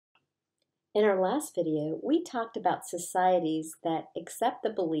In our last video, we talked about societies that accept the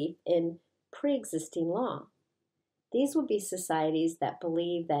belief in pre-existing law. These would be societies that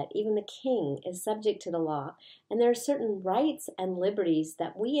believe that even the king is subject to the law, and there are certain rights and liberties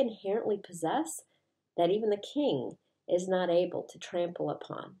that we inherently possess that even the king is not able to trample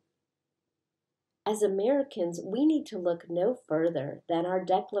upon. As Americans, we need to look no further than our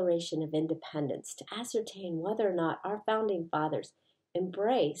Declaration of Independence to ascertain whether or not our founding fathers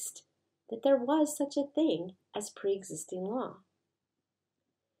embraced that there was such a thing as pre-existing law.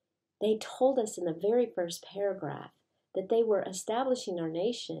 They told us in the very first paragraph that they were establishing our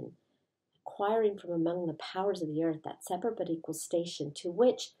nation, acquiring from among the powers of the earth that separate but equal station to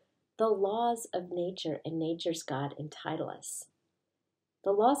which the laws of nature and nature's God entitle us.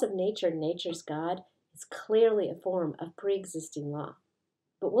 The laws of nature and nature's God is clearly a form of pre-existing law,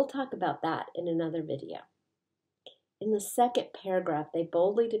 but we'll talk about that in another video. In the second paragraph, they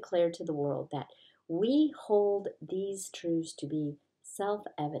boldly declare to the world that we hold these truths to be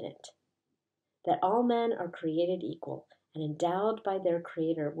self-evident, that all men are created equal and endowed by their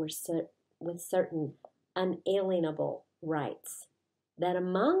Creator with certain unalienable rights, that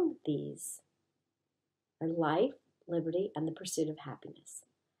among these are life, liberty, and the pursuit of happiness,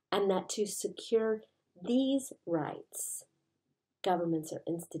 and that to secure these rights, governments are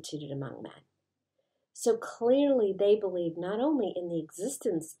instituted among men. So clearly they believe not only in the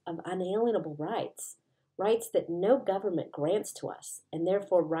existence of unalienable rights, rights that no government grants to us, and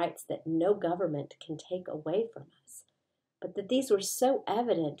therefore rights that no government can take away from us, but that these were so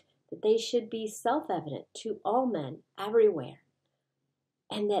evident that they should be self-evident to all men everywhere.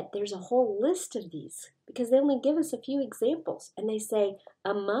 And that there's a whole list of these because they only give us a few examples. And they say,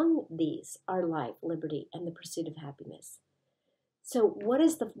 among these are life, liberty, and the pursuit of happiness. So what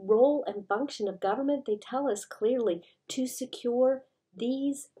is the role and function of government? They tell us clearly to secure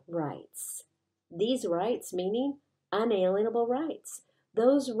these rights. These rights meaning unalienable rights.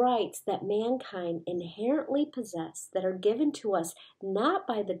 Those rights that mankind inherently possess that are given to us not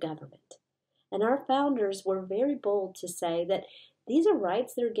by the government. And our founders were very bold to say that these are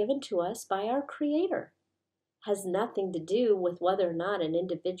rights that are given to us by our Creator. Has nothing to do with whether or not an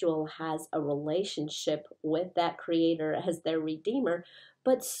individual has a relationship with that Creator as their Redeemer,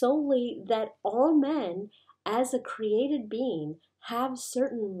 but solely that all men, as a created being, have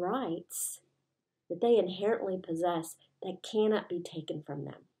certain rights that they inherently possess that cannot be taken from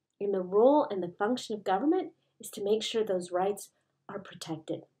them. And the role and the function of government is to make sure those rights are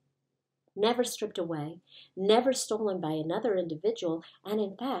protected. Never stripped away, never stolen by another individual, and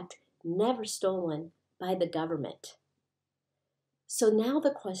in fact, never stolen by the government. So now the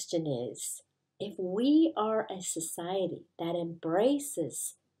question is, if we are a society that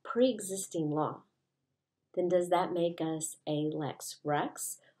embraces pre-existing law, then does that make us a Lex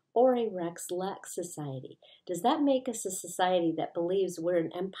Rex or a Rex Lex society? Does that make us a society that believes we're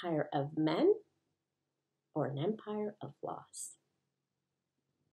an empire of men or an empire of laws?